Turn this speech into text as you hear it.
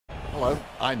Hello,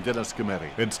 I'm Dennis Cometti.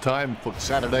 It's time for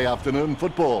Saturday afternoon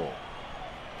football.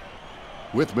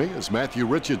 With me is Matthew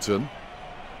Richardson.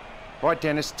 Right,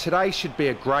 Dennis, today should be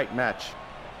a great match.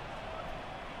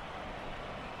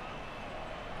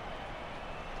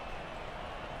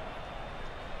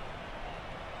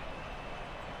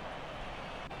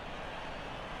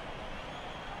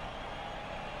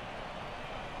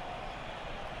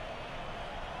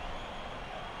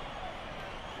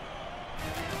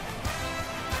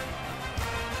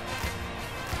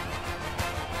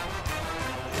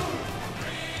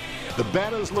 The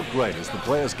banners look great as the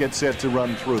players get set to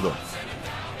run through them.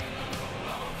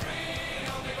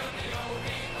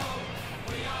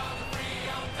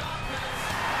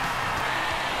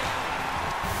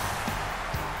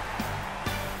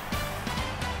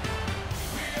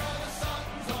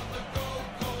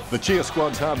 The cheer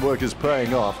squad's hard work is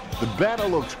paying off. The banner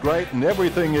looks great and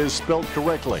everything is spelt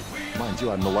correctly. Mind you,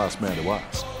 I'm the last man to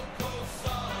ask.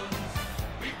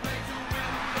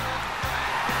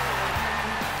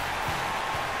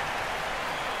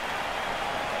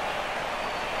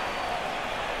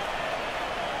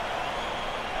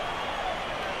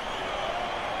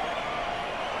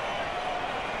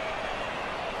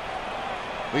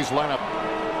 These line up.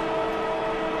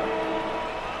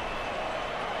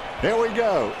 Here we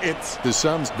go. It's the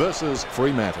Suns versus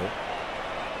Fremantle.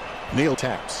 Neil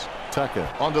taps. Tucker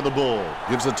onto the ball.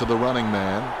 Gives it to the running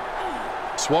man.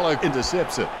 Swallow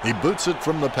intercepts it. He boots it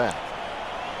from the pack.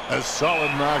 A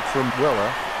solid mark from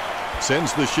Weller.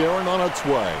 Sends the Sharon on its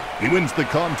way. He wins the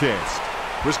contest.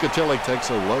 Briscatelli takes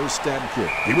a low stab kick.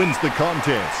 He wins the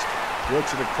contest.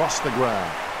 Works it across the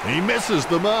ground. He misses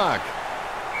the mark.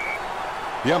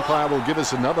 The umpire will give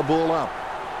us another ball up.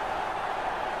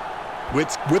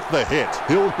 With the hit.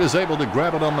 Hill is able to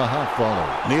grab it on the half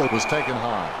volley. Neil was taken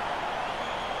high.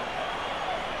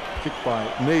 Kicked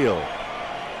by Neil.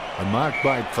 And marked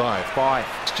by Five.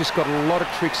 He's just got a lot of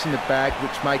tricks in the bag,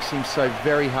 which makes him so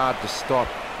very hard to stop.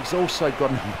 He's also got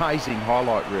an amazing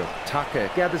highlight reel. Tucker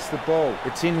gathers the ball.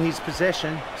 It's in his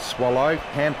possession. Swallow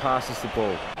hand passes the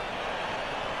ball.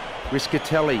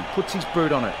 Briscatelli puts his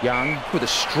boot on it. Young with a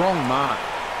strong mark.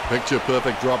 Picture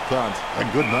perfect drop punt.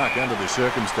 A good mark under the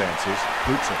circumstances.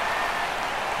 Boots it.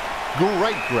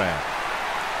 Great grab.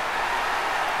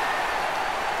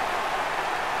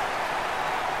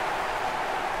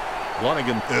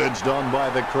 Lonergan, urged on by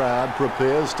the crowd,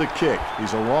 prepares to kick.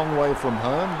 He's a long way from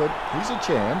home, but he's a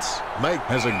chance. Make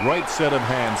has a great set of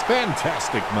hands.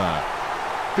 Fantastic mark.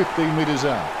 15 metres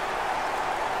out.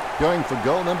 Going for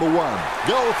goal number 1.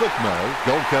 Goal Thickmo.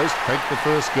 Gold Coast take the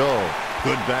first goal.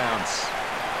 Good bounce.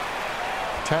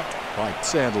 Tapped by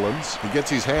Sandilands. He gets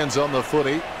his hands on the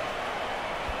footy.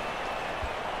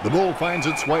 The ball finds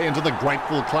its way into the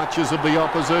grateful clutches of the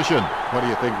opposition. What do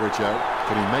you think, Richo?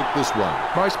 Can he make this one?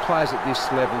 Most players at this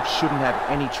level shouldn't have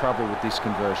any trouble with this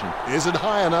conversion. Is it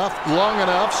high enough, long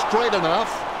enough, straight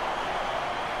enough?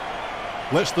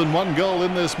 Less than 1 goal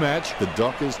in this match. The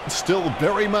Dock is still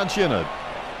very much in it.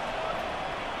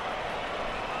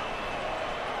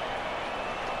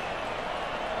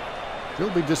 He'll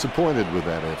be disappointed with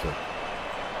that effort.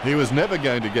 He was never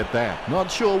going to get that. Not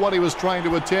sure what he was trying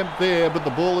to attempt there, but the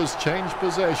ball has changed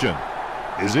possession.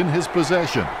 Is in his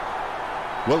possession.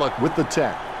 Willett with the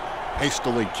tap.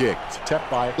 Hastily kicked.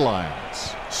 Tapped by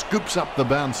Lyons. Scoops up the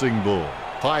bouncing ball.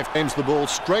 Five aims the ball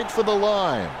straight for the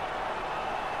line.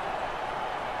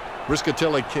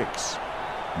 Briscatelli kicks.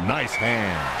 Nice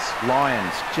hands.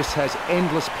 Lyons just has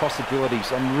endless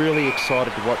possibilities. I'm really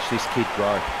excited to watch this kid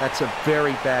grow. That's a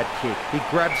very bad kick. He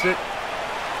grabs it.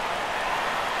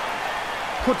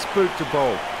 Puts boot to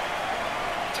ball.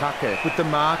 Tucker with the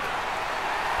mark.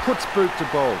 Puts boot to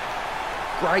ball.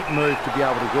 Great move to be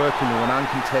able to work into an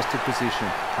uncontested position.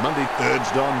 Mundy,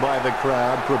 urged on by the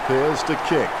crowd, prepares to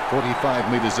kick. 45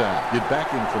 metres out. Get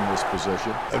back in from this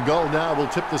position. A goal now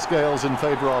will tip the scales in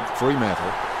favour of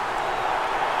Fremantle.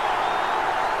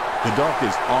 The Dock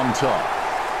is on top.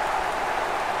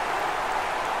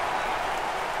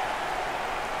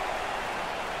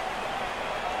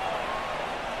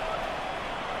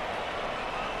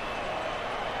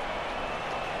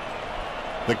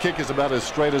 The kick is about as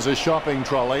straight as a shopping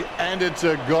trolley, and it's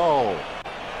a goal.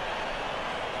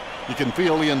 You can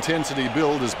feel the intensity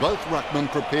build as both ruckmen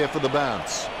prepare for the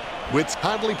bounce. Witt's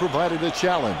hardly provided a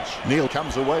challenge. Neil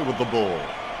comes away with the ball.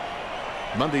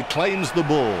 Mundy claims the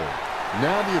ball.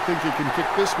 Now do you think he can kick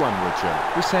this one,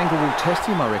 Richard? This angle will test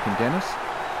him, I reckon, Dennis.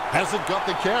 Has it got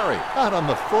the carry? Out on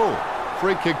the full.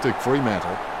 Free kick to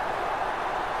Fremantle.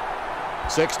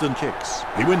 Sexton kicks.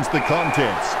 He wins the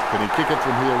contest. Can he kick it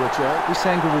from here, Richard? This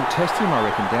angle will test him, I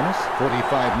reckon, Dennis.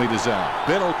 45 metres out.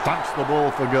 Bennell thumps the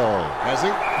ball for goal. Has he?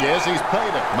 Yes, he's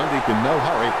paid it. Mundy in no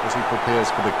hurry as he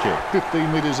prepares for the kick. 15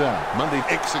 metres out. Mundy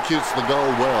executes the goal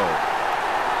well.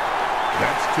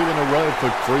 That's 2 in a row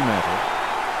for Fremantle.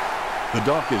 The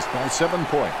Dockers by 7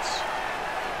 points.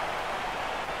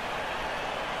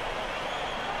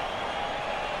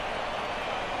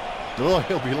 Oh,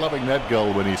 he'll be loving that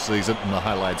goal when he sees it in the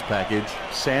highlights package.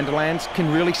 Sandilands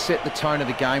can really set the tone of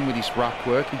the game with his ruck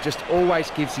work. He just always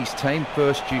gives his team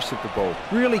first use of the ball.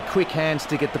 Really quick hands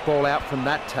to get the ball out from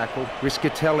that tackle.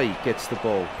 Riscatelli gets the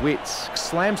ball. Witts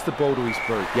slams the ball to his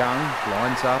boot. Young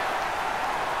lines up.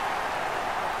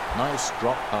 Nice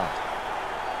drop punt.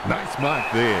 Nice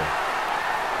mark there.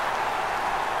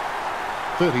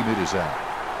 30 metres out.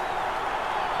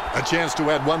 A chance to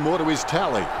add one more to his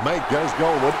tally. Mate goes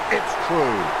goalward. It's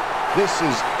true. This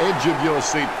is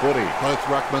edge-of-your-seat footy. Both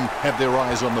ruckmen have their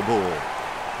eyes on the ball.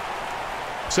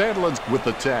 Sandilands with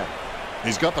the tap.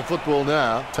 He's got the football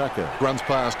now. Tucker runs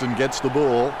past and gets the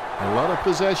ball. A lot of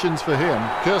possessions for him.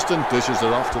 Kirsten dishes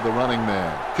it off to the running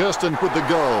man. Kirsten with the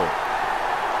goal.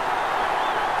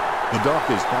 The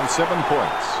Dockers by 7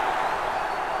 points.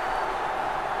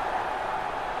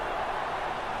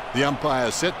 The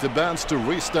umpire set to bounce to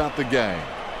restart the game.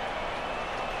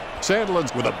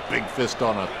 Sandilands with a big fist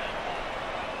on it.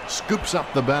 Scoops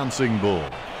up the bouncing ball.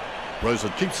 Rosa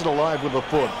keeps it alive with a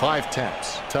foot. 5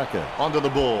 taps. Tucker onto the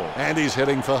ball. And he's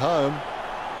heading for home.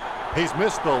 He's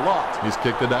missed the lot. He's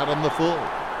kicked it out on the full.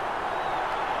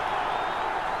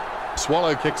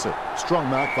 Swallow kicks it. Strong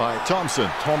mark by Thompson.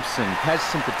 Thompson has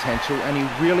some potential and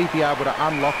he'll really be able to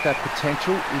unlock that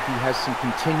potential if he has some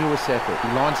continuous effort.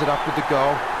 He lines it up with the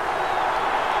goal.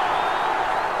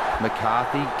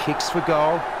 McCarthy kicks for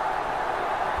goal.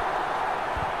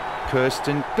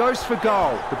 Kirsten goes for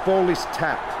goal. The ball is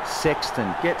tapped.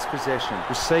 Sexton gets possession,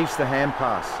 receives the hand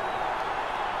pass.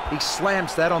 He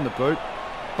slams that on the boot.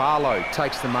 Barlow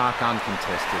takes the mark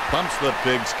uncontested. Bumps the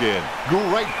pigskin.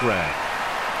 Great grab.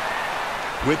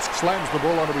 Witts slams the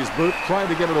ball onto his boot, trying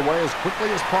to get it away as quickly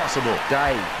as possible.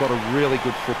 Day got a really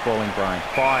good footballing brain.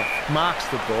 Fife marks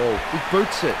the ball. He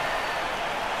boots it.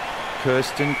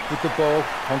 Kirsten with the ball,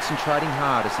 concentrating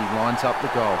hard as he lines up the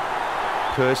goal.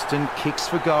 Kirsten kicks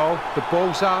for goal. The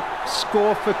ball's up.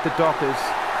 Score for the Dockers.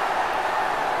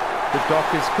 The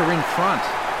Dockers are in front.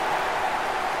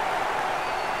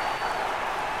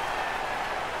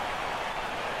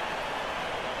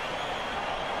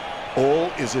 All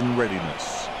is in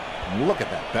readiness. Look at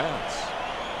that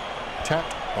bounce.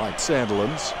 Tapped by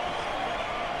Sandilands.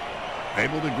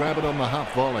 Able to grab it on the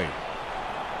half volley.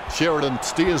 Sheridan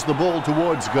steers the ball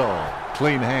towards goal.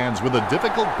 Clean hands with a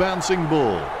difficult bouncing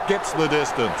ball. Gets the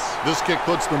distance. This kick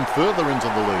puts them further into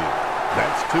the lead.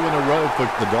 That's 2 in a row for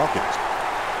the Dockers.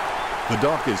 The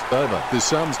Dockers over. The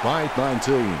Suns by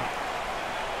 19.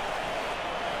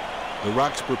 The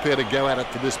Rucks prepare to go at it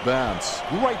for this bounce.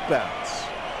 Great bounce.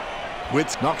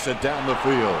 Witts knocks it down the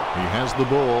field. He has the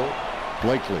ball.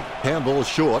 Blakely. Handball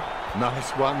short.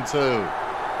 Nice one too.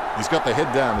 He's got the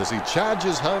head down as he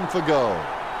charges home for goal.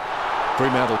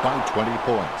 Fremantle by 20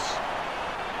 points.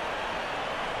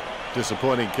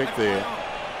 Disappointing kick there.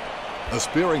 A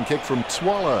spearing kick from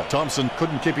Swallow. Thompson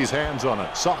couldn't keep his hands on it.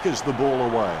 Sockers the ball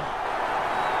away.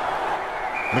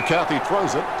 McCarthy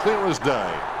throws it clear as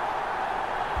day.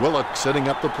 Willett setting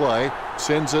up the play.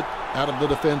 Sends it out of the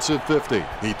defensive 50.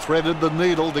 He threaded the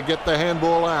needle to get the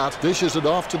handball out. Dishes it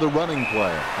off to the running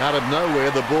player. Out of nowhere,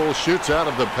 the ball shoots out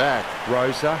of the pack.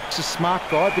 Rosa, he's a smart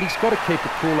guy, but he's got to keep a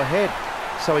cool head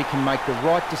so he can make the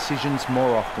right decisions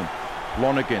more often.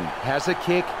 Lonergan has a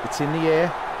kick. It's in the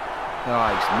air. Oh,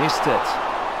 he's missed it.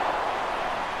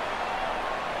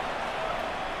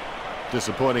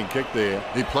 Disappointing kick there.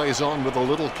 He plays on with a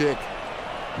little kick.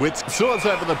 Witts soars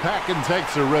over the pack and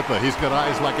takes a ripper. He's got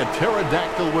eyes like a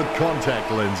pterodactyl with contact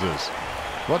lenses.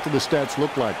 What do the stats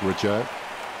look like, Richard?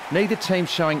 Neither team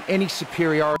showing any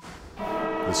superiority.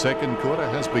 The second quarter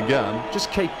has begun.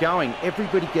 Just keep going.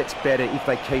 Everybody gets better if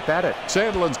they keep at it.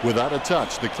 Sandilands without a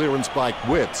touch. The clearance by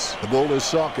Witts. The ball is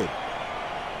socket.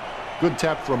 Good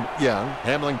tap from Young.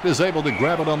 Hamling is able to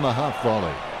grab it on the half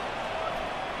volley.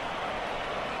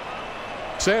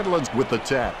 Sandilands with the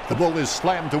tap. The ball is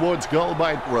slammed towards goal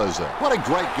by Rosa. What a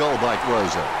great goal by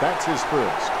Rosa. That's his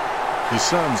first. His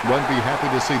Suns won't be happy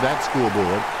to see that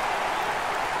scoreboard.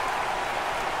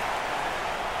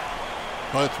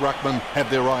 Both ruckmen have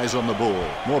their eyes on the ball.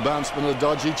 More bounce than a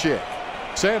dodgy check.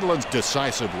 Sandilands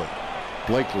decisively.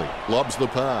 Blakely lobs the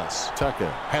pass. Tucker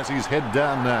has his head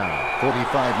down now.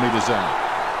 45 metres out.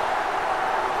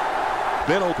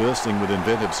 Bennell bursting with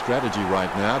inventive strategy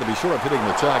right now to be sure of hitting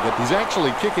the target. He's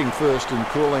actually kicking first and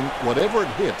calling whatever it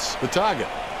hits the target.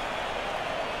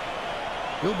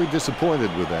 He'll be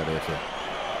disappointed with that effort.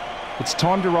 It's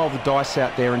time to roll the dice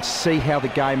out there and see how the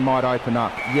game might open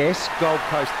up. Yes, Gold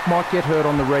Coast might get hurt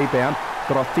on the rebound,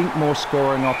 but I think more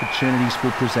scoring opportunities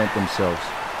will present themselves.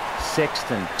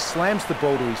 Sexton slams the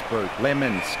ball to his boot.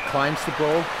 Lemons claims the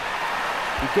ball.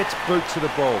 He gets boot to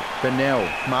the ball. Bennell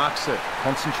marks it,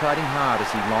 concentrating hard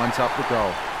as he lines up the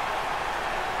goal.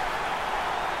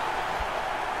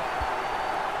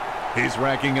 He's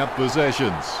racking up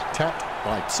possessions. Tapped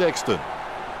by Sexton.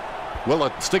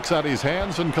 Willett sticks out his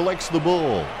hands and collects the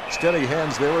ball. Steady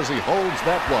hands there as he holds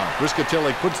that one.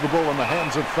 Riscatelli puts the ball in the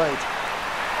hands of fate.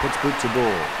 Puts boot to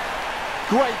ball.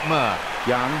 Great mark.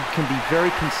 Young can be very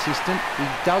consistent. He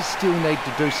does still need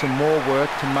to do some more work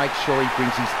to make sure he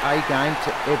brings his A game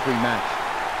to every match.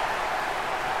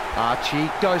 Archie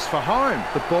goes for home.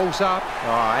 The ball's up.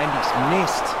 Oh, and he's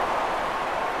missed.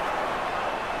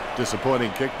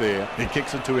 Disappointing kick there. He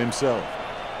kicks it to himself.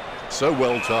 So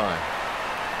well timed.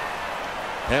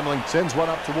 Hamling sends one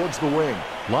up towards the wing.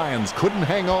 Lions couldn't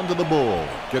hang on to the ball.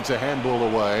 Gets a handball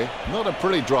away. Not a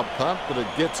pretty drop punt, but it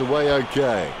gets away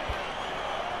okay.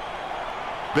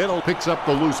 Bennell picks up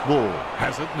the loose ball.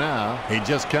 Has it now. He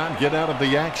just can't get out of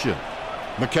the action.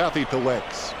 McCarthy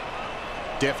collects.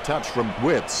 Deft touch from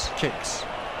Witz. Kicks.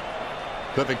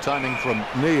 Perfect timing from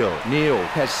Neal. Neal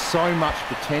has so much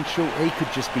potential. He could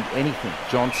just be anything.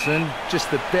 Johnson, just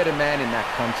the better man in that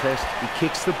contest. He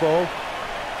kicks the ball.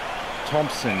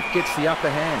 Thompson gets the upper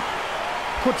hand.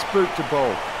 Puts boot to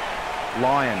ball.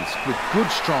 Lions with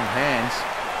good strong hands.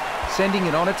 Sending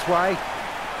it on its way.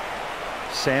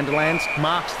 Sandilands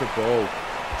marks the ball.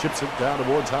 Chips it down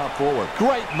towards half forward.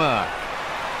 Great mark.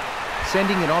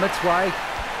 Sending it on its way.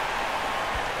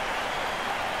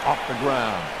 Off the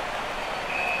ground.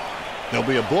 There'll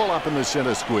be a ball up in the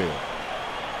centre square.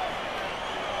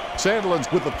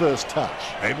 Sandilands with the first touch.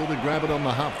 Able to grab it on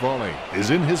the half volley.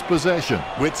 Is in his possession.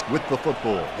 Witz with the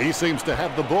football. He seems to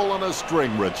have the ball on a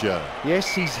string, Richard. Yes,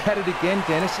 he's had it again,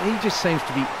 Dennis. He just seems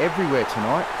to be everywhere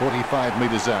tonight. 45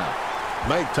 metres out.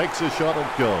 May takes a shot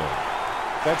at goal.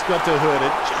 That's got to hurt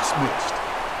it. Just missed.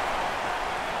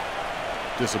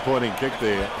 Disappointing kick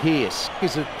there. Pierce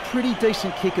is a pretty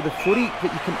decent kick of the footy,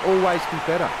 but you can always be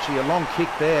better. Gee, a long kick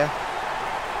there.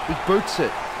 He boots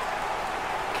it.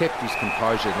 Kept his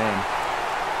composure then.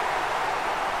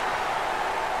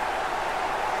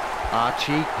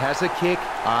 Archie has a kick.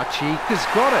 Archie has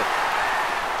got it.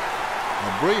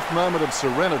 A brief moment of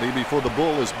serenity before the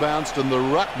ball is bounced and the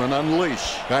ruckman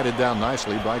unleash. Guided down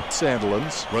nicely by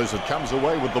Sandilands. Rosa comes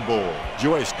away with the ball.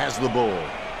 Joyce has the ball.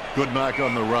 Good mark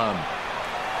on the run.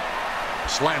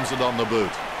 Slams it on the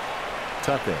boot.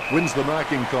 Tucker wins the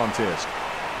marking contest.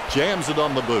 Jams it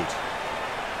on the boot.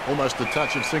 Almost a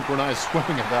touch of synchronised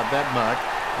swimming about that mark.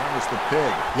 That was the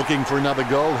peg. Looking for another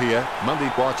goal here.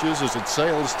 Mundy watches as it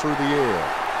sails through the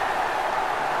air.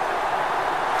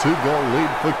 2-goal lead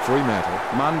for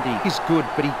Fremantle. Mundy is good,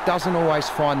 but he doesn't always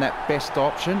find that best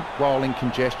option while in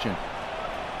congestion.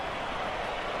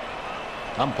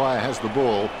 Umpire has the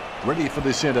ball, ready for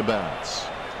the centre bounce.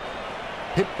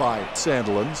 Hit by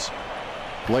Sandilands.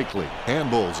 Blakely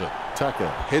handballs it. Tucker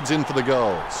heads in for the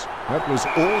goals. That was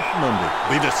all Mundy.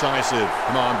 Be decisive.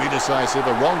 Come on, be decisive.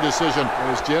 A wrong decision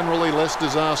is generally less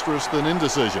disastrous than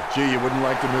indecision. Gee, you wouldn't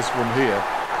like to miss from here.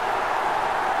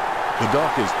 The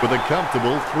Dockers with a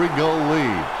comfortable 3-goal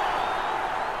lead.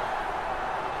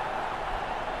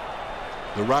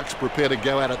 The Rucks prepare to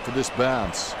go at it for this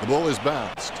bounce. The ball is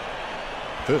bounced.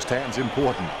 First hand's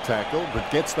important. Tackle,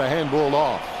 but gets the handball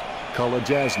off.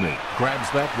 Kolajasny grabs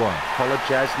that one.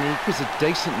 Kolajasny is a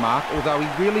decent mark, although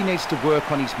he really needs to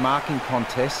work on his marking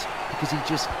contests because he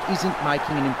just isn't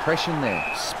making an impression there.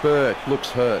 Spurt looks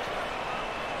hurt.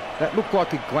 That looked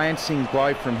like a glancing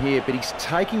blow from here, but he's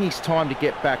taking his time to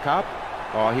get back up.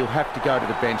 Oh, he'll have to go to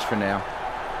the bench for now.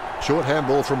 Short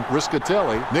handball from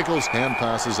Riscatelli. Nichols hand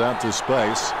passes out to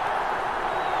space.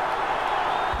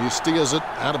 He steers it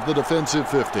out of the defensive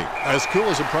 50. As cool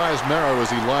as a prize marrow as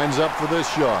he lines up for this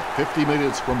shot. 50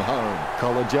 metres from home.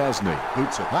 Kolajasny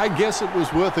boots it. I guess it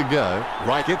was worth a go.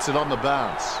 Wright gets it on the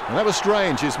bounce. And that was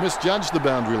strange. He's misjudged the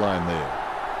boundary line there.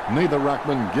 Neither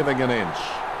ruckman giving an inch.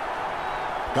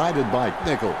 Guided by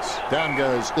Nichols. Down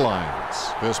goes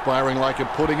Lyons. Perspiring like a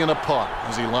pudding in a pot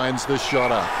as he lines this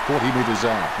shot up. 40 metres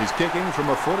out. He's kicking from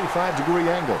a 45-degree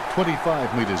angle.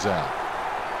 25 metres out.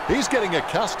 He's getting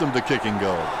accustomed to kicking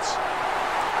goals.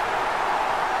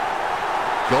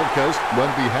 Gold Coast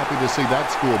won't be happy to see that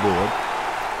scoreboard.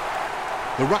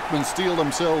 The ruckmen steel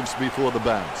themselves before the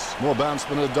bounce. More bounce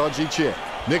than a dodgy check.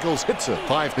 Nichols hits it.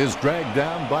 Fife is dragged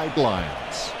down by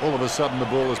Lyons. All of a sudden the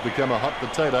ball has become a hot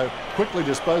potato. Quickly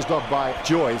disposed of by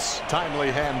Joyce.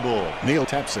 Timely handball. Neil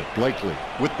taps it. Blakely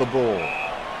with the ball.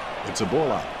 It's a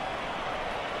ball up.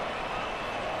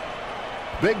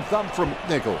 Big thump from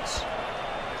Nichols.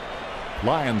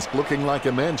 Lyons looking like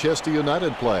a Manchester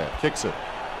United player. Kicks it.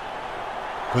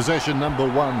 Possession number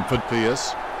 1 for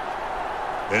Pearce.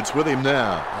 It's with him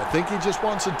now. I think he just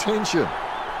wants attention.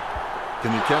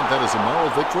 Can you count that as a moral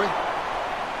victory?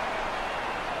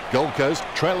 Gold Coast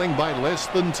trailing by less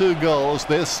than 2 goals.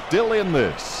 They're still in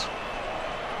this.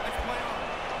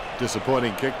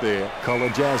 Disappointing kick there.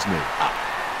 Kolajasny up.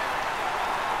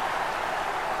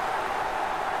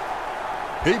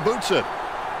 He boots it.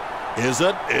 Is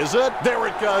it? Is it? There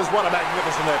it goes. What a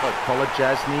magnificent effort.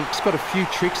 Kolajasny's got a few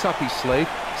tricks up his sleeve,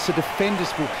 so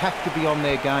defenders will have to be on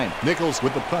their game. Nichols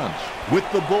with the punch. With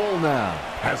the ball now.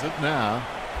 Has it now.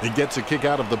 He gets a kick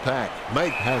out of the pack.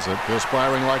 Mate has it.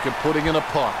 Perspiring like a pudding in a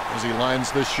pot as he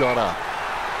lines this shot up.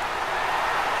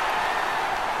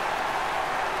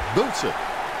 Boots it.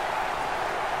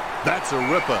 That's a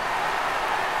ripper.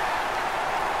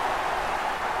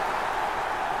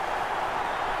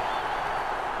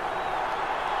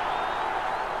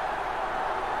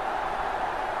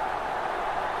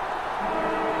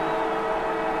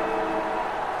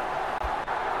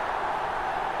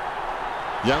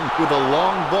 Young with a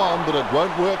long bomb, but it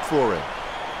won't work for him.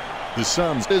 The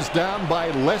Suns is down by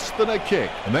less than a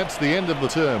kick, and that's the end of the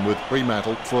term with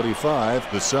Fremantle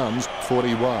 45, the Suns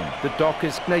 41. The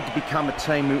Dockers need to become a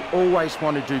team who always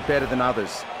want to do better than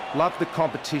others. Love the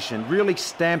competition, really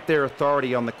stamp their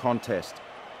authority on the contest.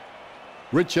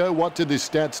 Richo, what did the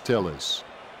stats tell us?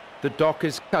 The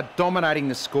Dockers are dominating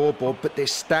the scoreboard, but their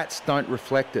stats don't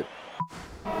reflect it.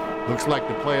 Looks like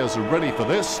the players are ready for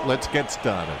this. Let's get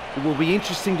started. It will be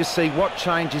interesting to see what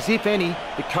changes, if any,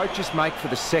 the coaches make for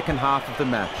the second half of the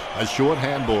match. A short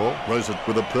handball. Rosa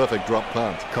with a perfect drop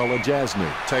punt. Kolajasny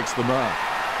takes the mark.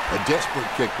 A desperate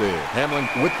kick there. Hamlin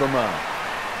with the mark.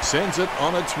 Sends it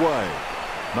on its way.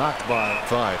 Marked by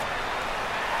Fife.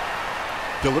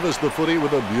 Delivers the footy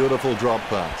with a beautiful drop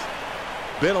punt.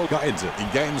 Bennell guides it.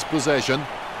 He gains possession.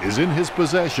 Is in his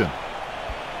possession.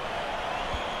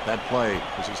 That play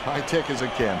is as high-tech as it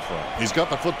can for him. He's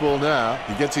got the football now.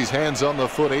 He gets his hands on the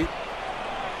footy.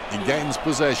 He gains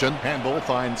possession. Handball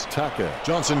finds Tucker.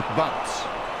 Johnson bumps.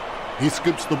 He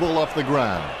scoops the ball off the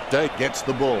ground. Day gets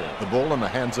the ball. The ball in the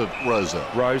hands of Rosa.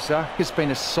 Rosa has been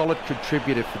a solid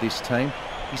contributor for this team.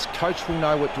 His coach will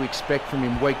know what to expect from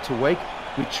him week to week,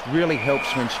 which really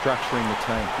helps when structuring the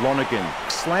team. Lonergan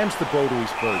slams the ball to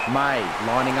his boot. May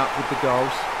lining up with the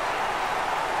goals.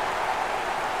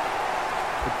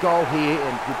 A goal here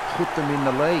and would put them in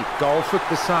the lead. Goal for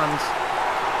the Suns.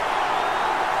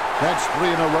 That's 3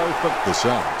 in a row for the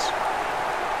Suns.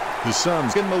 The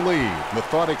Suns in the lead.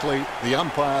 Methodically, the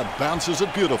umpire bounces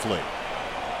it beautifully.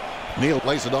 Neil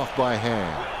lays it off by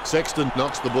hand. Sexton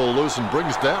knocks the ball loose and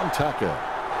brings down Tucker.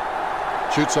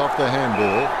 Shoots off the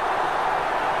handball.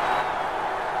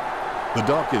 The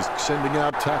Dock is sending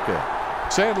out Tucker.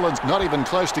 Sandlin's not even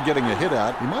close to getting a hit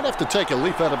out. He might have to take a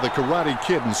leaf out of the Karate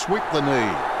Kid and sweep the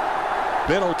knee.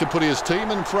 Bennell to put his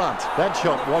team in front. That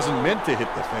shot wasn't meant to hit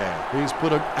the fan. He's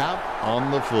put it out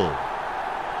on the full.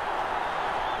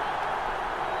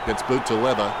 Gets boot to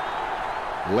leather.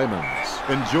 Lemons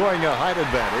enjoying a height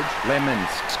advantage. Lemons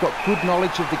has got good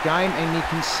knowledge of the game and you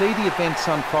can see the events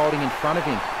unfolding in front of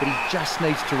him, but he just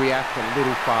needs to react a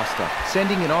little faster.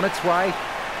 Sending it on its way.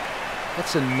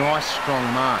 That's a nice strong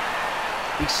mark.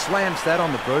 He slams that on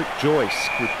the boot. Joyce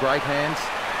with great hands.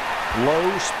 Low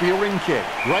spearing kick.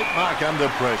 Great mark under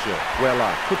pressure. Weller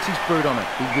puts his boot on it.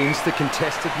 He wins the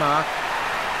contested mark.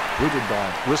 Booted by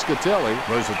Riscatelli.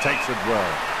 Rosa takes it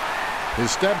well.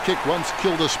 His stab kick once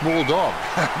killed a small dog.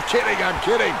 I'm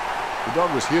kidding. The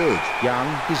dog was huge. Young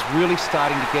is really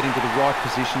starting to get into the right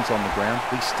positions on the ground.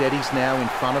 He steadies now in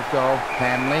front of goal.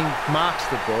 Hamling marks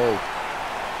the ball.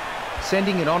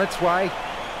 Sending it on its way.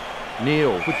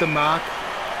 Neil with the mark.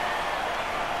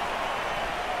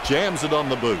 Jams it on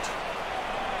the boot.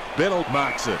 Bennell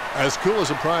marks it. As cool as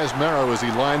a prize marrow as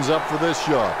he lines up for this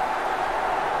shot.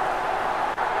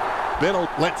 Bennell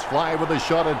lets fly with a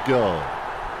shot at goal.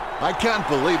 I can't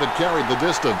believe it carried the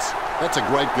distance. That's a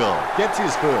great goal. Gets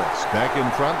his first. Back in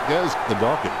front goes the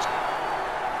Dockers.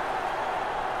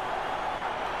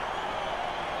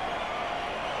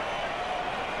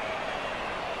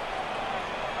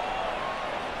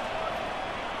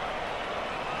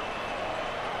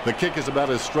 The kick is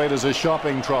about as straight as a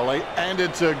shopping trolley, and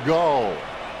it's a goal.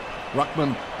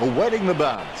 Ruckman awaiting the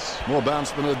bounce. More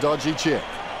bounce than a dodgy chip.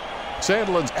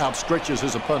 Sandilands outstretches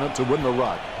his opponent to win the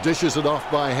ruck. Dishes it off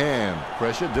by hand.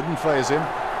 Pressure didn't faze him.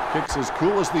 Kicks as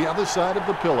cool as the other side of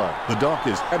the pillar. The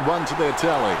Dockers add one to their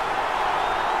tally.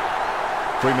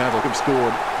 Fremantle have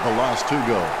scored the last 2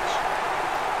 goals.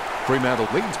 Fremantle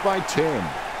leads by 10.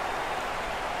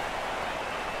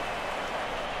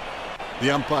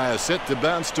 The umpire set to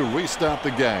bounce to restart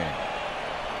the game.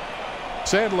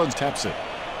 Sandilands taps it.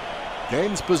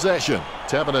 Gains possession.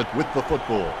 Tabernet with the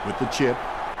football, with the chip.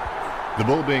 The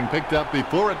ball being picked up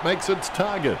before it makes its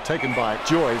target. Taken by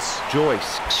Joyce.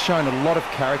 Joyce has shown a lot of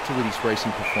character with his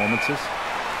recent performances.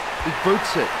 He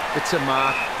boots it. It's a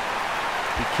mark.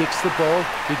 He kicks the ball.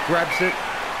 He grabs it.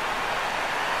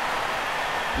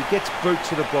 He gets boot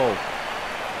to the ball.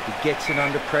 He gets it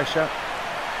under pressure.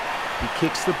 He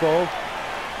kicks the ball.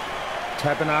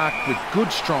 Tabernet with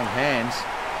good strong hands.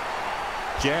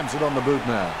 Jams it on the boot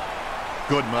now.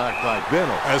 Good mark by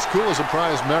Bennell. As cool as a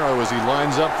prize marrow as he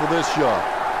lines up for this shot.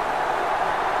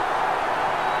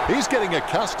 He's getting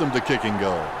accustomed to kicking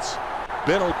goals.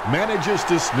 Bennell manages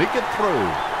to sneak it through.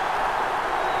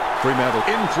 Fremantle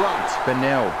in front.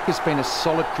 Bennell has been a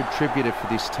solid contributor for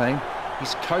this team.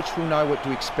 His coach will know what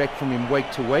to expect from him week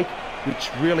to week,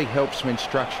 which really helps when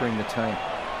structuring the team.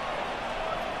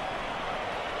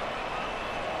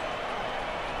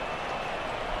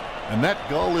 And that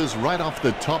goal is right off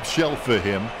the top shelf for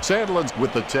him. Sandilands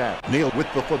with the tap. Neil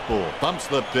with the football. Bumps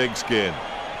the pigskin.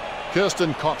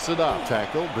 Kirsten coughs it up.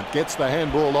 Tackle, but gets the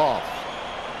handball off.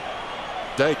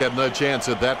 Dake had no chance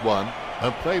at that one.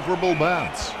 A favourable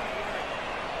bounce.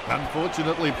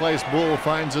 Unfortunately placed ball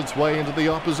finds its way into the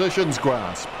opposition's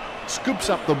grasp. Scoops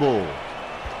up the ball.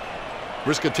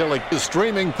 Riscatelli is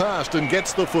streaming past and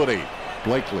gets the footy.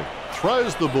 Blakely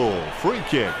throws the ball. Free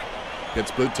kick.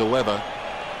 Gets boot to leather.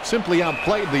 Simply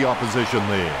outplayed the opposition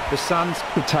there. The Suns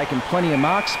have taken plenty of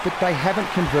marks, but they haven't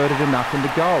converted enough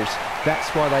into goals.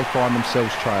 That's why they find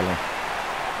themselves trailing.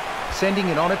 Sending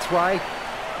it on its way.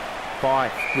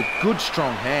 Fife, with good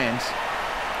strong hands,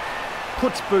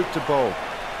 puts boot to ball.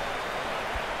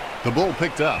 The ball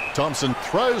picked up. Thompson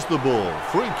throws the ball.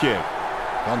 Free kick.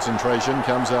 Concentration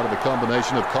comes out of a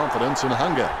combination of confidence and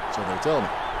hunger, so they tell me.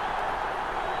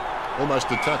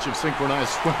 Almost a touch of synchronized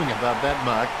swimming about that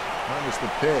mark. Minus the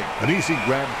peg. An easy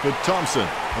grab for Thompson.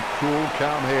 A cool,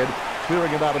 calm head,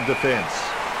 clearing it out of defence.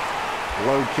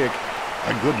 Low kick.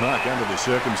 A good mark under the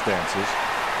circumstances.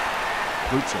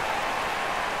 Boots it.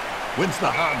 Wins the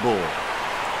hard ball.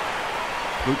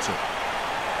 Boots it.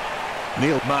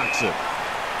 Neil marks it.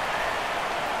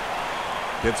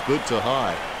 Gets boot to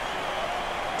high.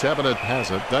 Tabernet has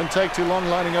it. Don't take too long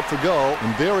lining up for goal.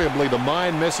 Invariably, the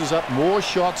mind messes up more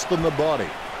shots than the body.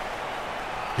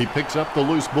 He picks up the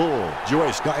loose ball.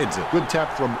 Joyce guides it. Good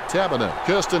tap from Tabernet.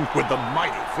 Kirsten with the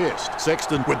mighty fist.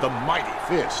 Sexton with the mighty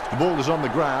fist. The ball is on the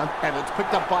ground and it's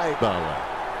picked up by Barlow.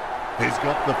 He's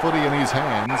got the footy in his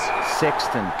hands.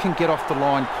 Sexton can get off the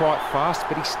line quite fast,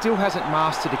 but he still hasn't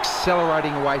mastered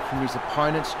accelerating away from his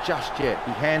opponents just yet.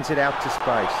 He hands it out to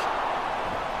space.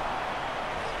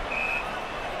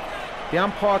 The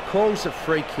umpire calls a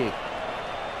free kick.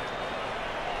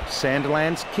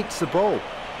 Sandilands kicks the ball.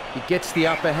 He gets the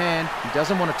upper hand. He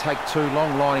doesn't want to take too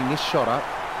long lining this shot up.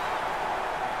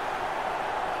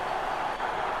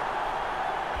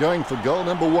 Going for goal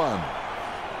number 1.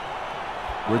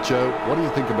 Richo, what do you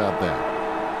think about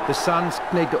that? The Suns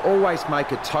need to always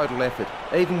make a total effort,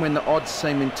 even when the odds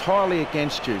seem entirely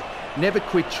against you. Never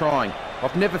quit trying.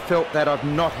 I've never felt that I've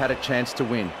not had a chance to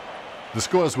win. The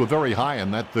scores were very high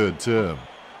in that third term.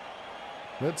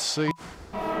 Let's see.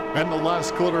 And the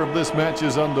last quarter of this match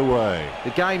is underway.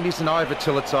 The game isn't over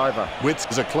till it's over. Witts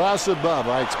is a class above.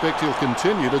 I expect he'll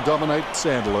continue to dominate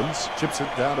Sandilands. Chips it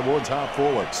down towards half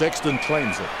forward. Sexton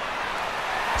claims it.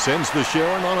 Sends the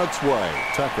Sharon on its way.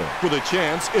 Tucker with a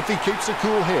chance if he keeps a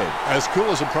cool head. As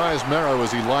cool as a prize marrow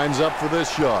as he lines up for this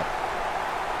shot.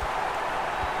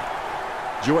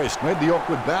 Joyce made the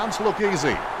awkward bounce look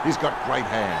easy. He's got great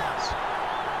hands.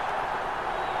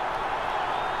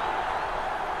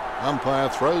 Umpire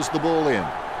throws the ball in.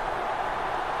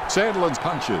 Sandilands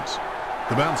punches.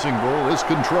 The bouncing ball is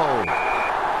controlled.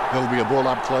 There'll be a ball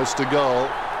up close to goal.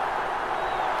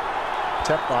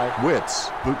 Tapped by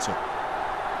Witts. Boots it.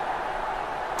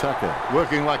 Tucker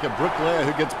working like a bricklayer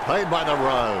who gets paid by the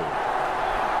row.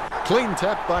 Clean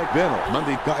tap by Bennell.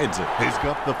 Mundy guides it. He's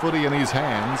got the footy in his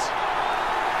hands.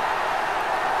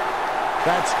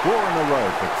 That's 4 in a row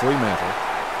for Fremantle.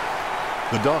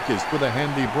 The Dockers with a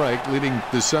handy break, leading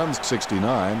the Suns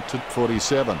 69 to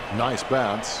 47. Nice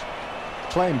bounce.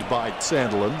 Claimed by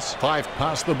Sandilands. Fife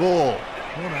past the ball.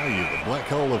 What are you, the black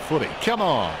hole of footy? Come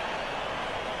on.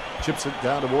 chips it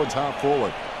down towards half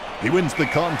forward. He wins the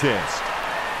contest.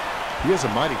 He has a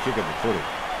mighty kick at the footy.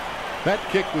 That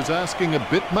kick was asking a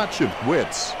bit much of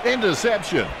Wits.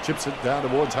 Interception. Chips it down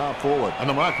towards half forward. And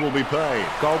the mark will be paid.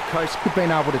 Gold Coast have been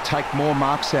able to take more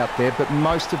marks out there, but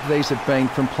most of these have been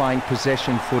from playing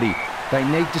possession footy. They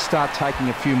need to start taking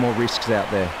a few more risks out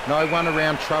there. No one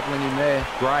around troubling him there.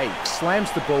 Gray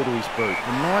slams the ball to his boot.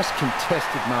 A nice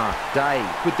contested mark. Day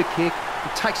with the kick. He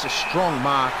takes a strong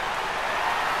mark.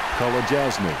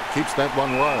 Kolajasny keeps that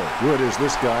one low. Word is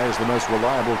this guy is the most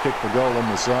reliable kick for goal on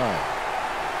the side.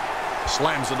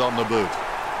 Slams it on the boot.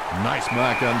 Nice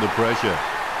mark under pressure.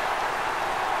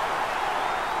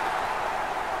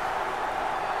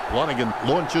 Lonergan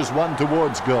launches one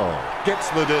towards goal. Gets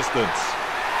the distance.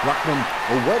 Ruckman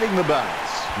awaiting the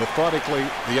bounce. Methodically,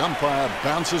 the umpire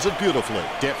bounces it beautifully.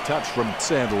 Deft touch from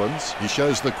Sandilands. He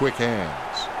shows the quick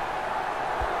hands.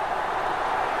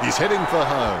 He's heading for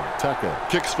home. Tucker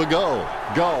kicks for goal.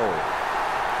 Goal.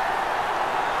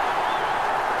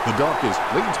 The Dockers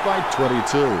leads by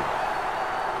 22.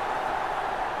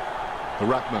 The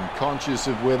Ruckman, conscious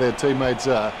of where their teammates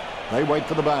are, they wait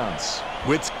for the bounce.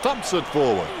 Witts thumps it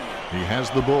forward. He has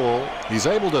the ball. He's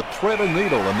able to thread a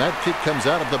needle, and that kick comes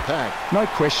out of the pack. No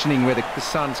questioning whether the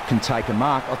Suns can take a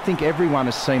mark. I think everyone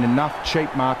has seen enough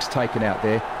cheap marks taken out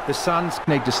there. The Suns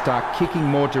need to start kicking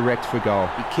more direct for goal.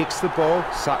 He kicks the ball.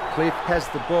 Sutcliffe has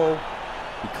the ball.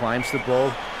 He claims the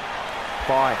ball.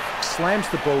 Fife slams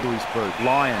the ball to his boot.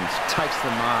 Lyons takes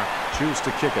the mark. Choose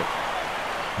to kick it.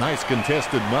 Nice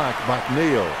contested mark by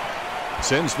Neil.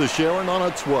 Sends the Sharon on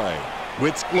its way.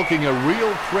 Witts looking a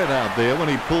real threat out there when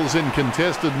he pulls in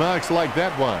contested marks like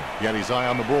that one. He had his eye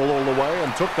on the ball all the way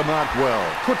and took the mark well.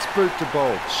 Puts boot to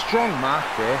ball. Strong mark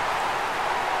there.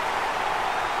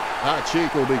 Archie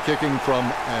will be kicking from,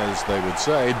 as they would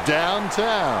say,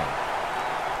 downtown.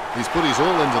 He's put his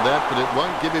all into that, but it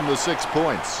won't give him the 6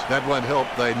 points. That won't help.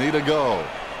 They need a goal.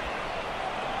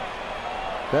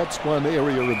 That's one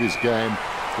area of his game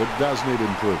that does need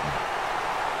improvement.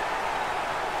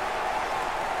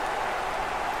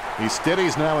 He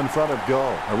steadies now in front of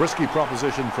goal. A risky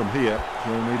proposition from here.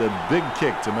 He'll need a big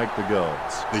kick to make the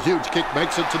goals. The huge kick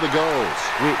makes it to the goals.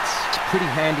 Witts is pretty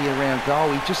handy around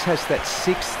goal. He just has that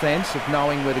sixth sense of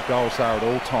knowing where the goals are at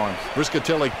all times.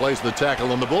 Briscatelli plays the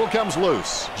tackle and the ball comes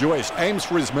loose. Joyce aims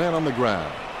for his man on the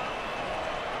ground.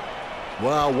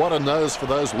 Wow, what a nose for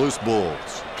those loose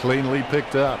balls. Cleanly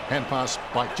picked up. Hand pass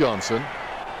by Johnson.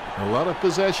 A lot of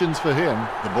possessions for him.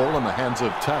 The ball in the hands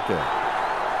of Tucker.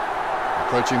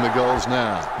 Approaching the goals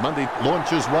now. Mundy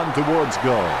launches one towards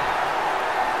goal.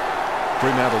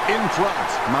 Fremantle in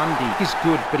front. Mundy is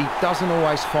good, but he doesn't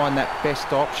always find that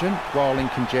best option while in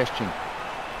congestion.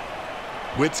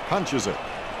 Witts punches it.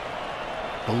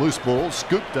 The loose ball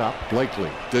scooped up.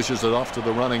 Blakely dishes it off to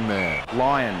the running man.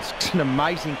 Lyons, an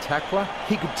amazing tackler.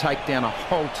 He could take down a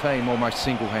whole team almost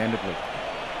single-handedly.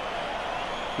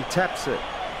 He taps it.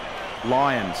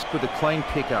 Lyons with a clean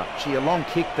pickup. Gee, a long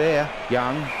kick there.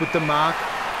 Young with the mark.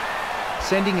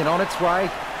 Sending it on its way.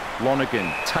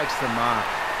 Lonergan takes the mark.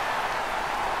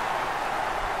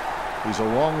 He's a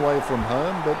long way from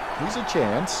home, but he's a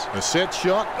chance. A set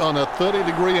shot on a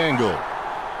 30-degree angle.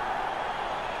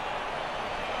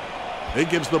 He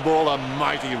gives the ball a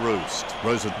mighty roost.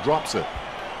 Rosa drops it.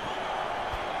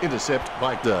 Intercept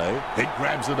by Day. He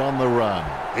grabs it on the run.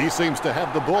 He seems to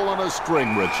have the ball on a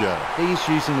string, Richard. He's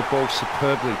using the ball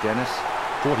superbly, Dennis.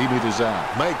 40 metres out.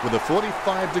 Make with a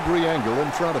 45-degree angle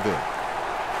in front of him.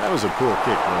 That was a poor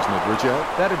kick, wasn't it, Richard?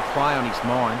 That'd play on his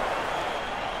mind.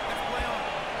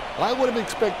 I would have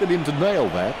expected him to nail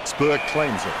that. Spur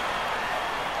claims it.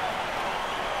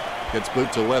 Gets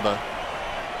boot to leather.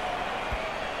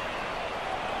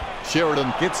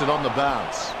 Sheridan gets it on the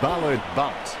bounce. Ballard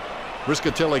bumped.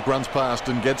 Briscatelli runs past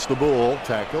and gets the ball.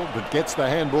 Tackled, but gets the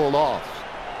handball off.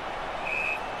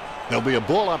 There'll be a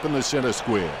ball up in the centre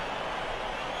square.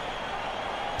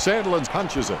 Sandilands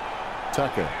punches it.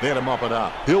 Tucker there to mop it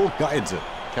up. Hill guides it.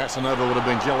 Casanova would have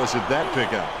been jealous of that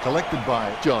pickup. Collected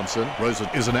by Johnson. Rosa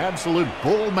is an absolute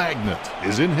ball magnet.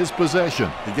 Is in his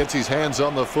possession. He gets his hands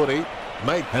on the footy.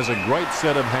 Mate has a great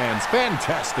set of hands.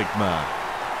 Fantastic mark.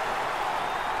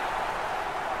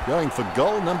 Going for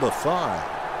goal number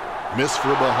 5. Miss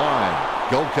from behind.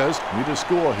 Gold Coast need to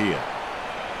score here.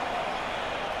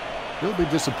 He'll be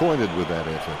disappointed with that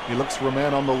effort. He looks for a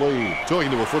man on the lead.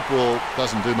 Talking to a football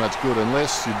doesn't do much good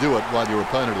unless you do it while your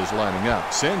opponent is lining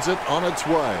up. Sends it on its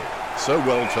way. So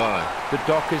well timed. The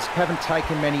Dockers haven't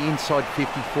taken many inside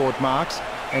 50 forward marks,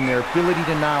 and their ability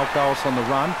to nail goals on the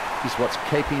run is what's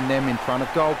keeping them in front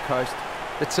of Gold Coast.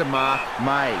 It's a mark.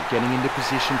 May getting into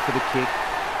position for the kick.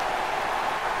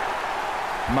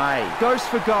 May goes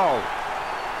for goal.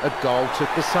 A goal took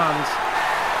the Suns.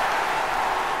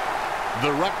 The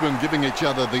ruckmen giving each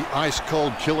other the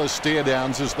ice-cold killer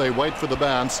stare-downs as they wait for the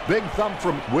bounce. Big thump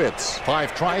from Witts.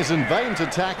 Fife tries in vain to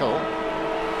tackle.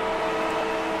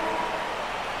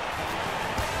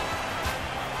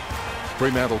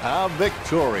 Fremantle are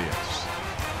victorious.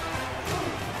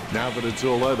 Now that it's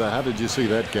all over, how did you see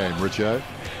that game, Richo?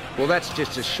 Well, that's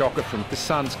just a shocker from the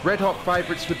Suns. Red-hot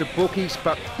favourites with the bookies,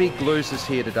 but big losers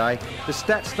here today. The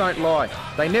stats don't lie.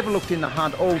 They never looked in the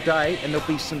hunt all day, and there'll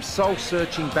be some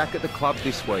soul-searching back at the club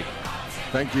this week.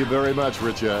 Thank you very much,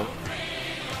 Richo.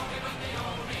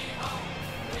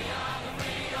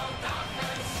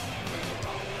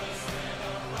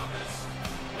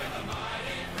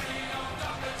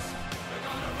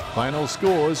 Final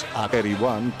scores are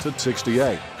 81 to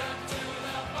 68.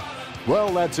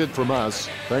 Well, that's it from us.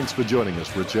 Thanks for joining us,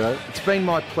 Richo. It's been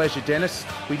my pleasure, Dennis.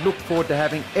 We look forward to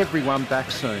having everyone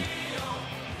back soon.